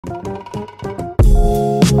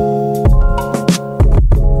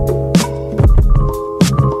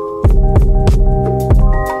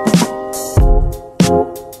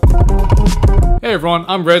everyone,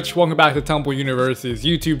 I'm Rich. Welcome back to Temple University's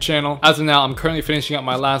YouTube channel. As of now, I'm currently finishing up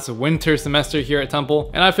my last winter semester here at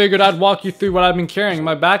Temple, and I figured I'd walk you through what I've been carrying in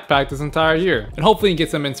my backpack this entire year, and hopefully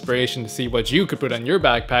get some inspiration to see what you could put in your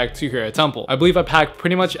backpack too here at Temple. I believe I packed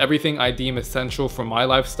pretty much everything I deem essential for my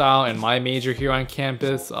lifestyle and my major here on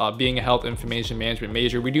campus. Being a health information management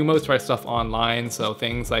major, we do most of our stuff online, so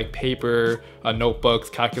things like paper,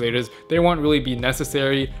 notebooks, calculators, they won't really be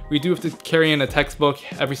necessary. We do have to carry in a textbook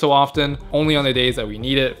every so often, only on the days that we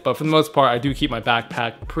need it, but for the most part I do keep my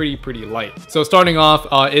backpack pretty light. So starting off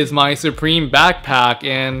is my Supreme backpack,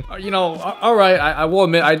 and you know, alright, I will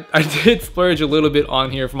admit I did splurge a little bit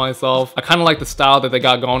on here for myself. I kind of like the style that they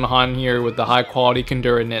got going on here with the high quality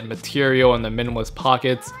Kandura knit material and the minimalist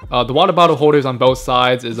pockets. The water bottle holders on both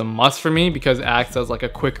sides is a must for me because it acts as like a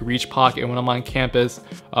quick reach pocket when I'm on campus.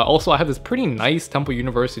 Also, I have this pretty nice Temple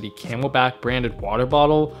University Camelback branded water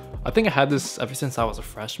bottle. I think I had this ever since I was a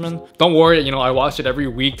freshman. Don't worry, you know, I wash it every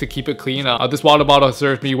week to keep it clean. This water bottle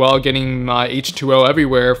serves me well getting my H2O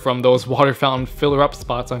everywhere from those water fountain filler up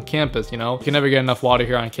spots on campus, you know? You can never get enough water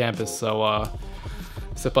here on campus, so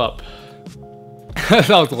sip up. That was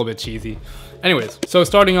a little bit cheesy. Anyways, so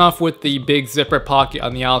starting off with the big zipper pocket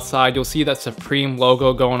on the outside, you'll see that Supreme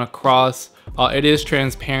logo going across. It is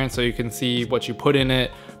transparent so you can see what you put in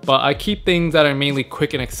it, but I keep things that are mainly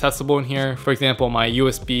quick and accessible in here. For example, my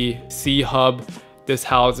USB-C hub. This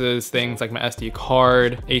houses things like my SD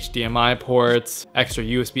card, HDMI ports, extra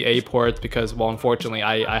USB-A ports because, well, unfortunately,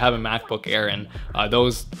 I have a MacBook Air and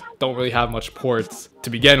those don't really have much ports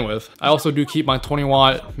to begin with. I also do keep my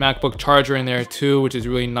 20-watt MacBook charger in there too, which is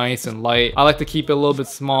really nice and light. I like to keep it a little bit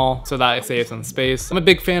small so that it saves some space. I'm a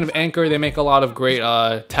big fan of Anker. They make a lot of great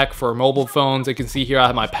tech for mobile phones. You can see here I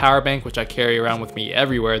have my power bank, which I carry around with me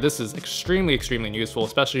everywhere. This is extremely useful,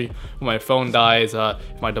 especially when my phone dies,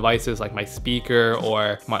 if my devices like my speaker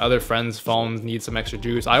or my other friends' phones need some extra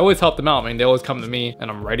juice. I always help them out. I mean, they always come to me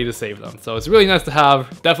and I'm ready to save them. So it's really nice to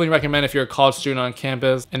have. Definitely recommend if you're a college student on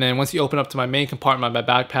campus. And then once you open up to my main compartment, my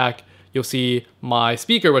backpack, you'll see my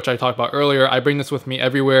speaker, which I talked about earlier. I bring this with me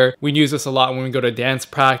everywhere. We use this a lot when we go to dance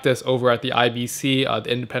practice over at the IBC, the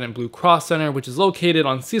Independent Blue Cross Center, which is located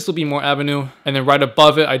on Cecil B. Moore Avenue. And then right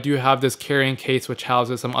above it, I do have this carrying case, which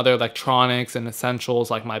houses some other electronics and essentials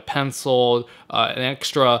like my pencil, an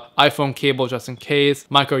extra iPhone cable just in case,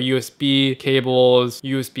 micro USB cables,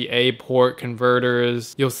 USB-A port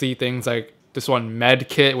converters. You'll see things like this one med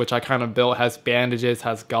kit, which I kind of built, has bandages,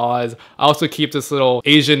 has gauze. I also keep this little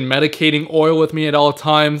Asian medicating oil with me at all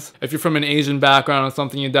times. If you're from an Asian background or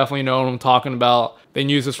something, you definitely know what I'm talking about. They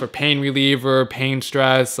use this for pain reliever, pain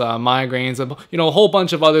stress, migraines, you know, a whole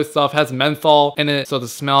bunch of other stuff. It has menthol in it, so the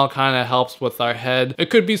smell kind of helps with our head. It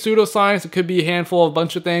could be pseudoscience, it could be a handful of a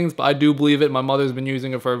bunch of things, but I do believe it. My mother's been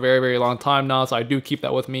using it for a very long time now, so I do keep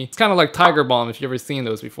that with me. It's kind of like Tiger Balm if you've ever seen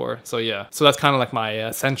those before. So yeah, so that's kind of like my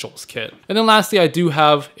essentials kit. And then lastly, I do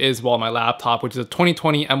have is, well, my laptop, which is a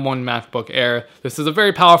 2020 M1 MacBook Air. This is a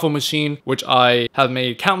very powerful machine, which I have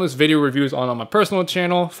made countless video reviews on my personal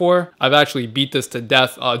channel for. I've actually beat this to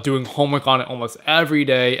death doing homework on it almost every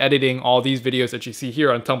day, editing all these videos that you see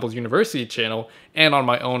here on Temple's University channel and on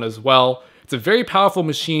my own as well. It's a very powerful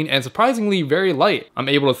machine and surprisingly very light. I'm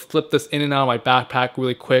able to slip this in and out of my backpack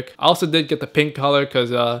really quick. I also did get the pink color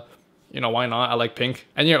because you know, why not? I like pink.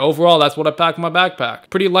 And yeah, overall, that's what I pack in my backpack.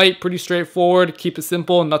 Pretty light, pretty straightforward, keep it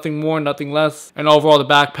simple, nothing more, nothing less. And overall, the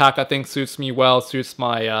backpack, I think, suits me well, suits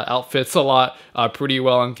my outfits a lot, pretty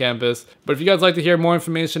well on campus. But if you guys like to hear more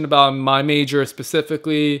information about my major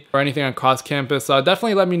specifically, or anything on cross campus,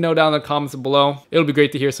 definitely let me know down in the comments below. It'll be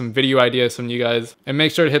great to hear some video ideas from you guys. And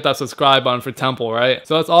make sure to hit that subscribe button for Temple, right?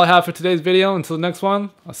 So that's all I have for today's video. Until the next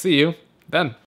one, I'll see you then.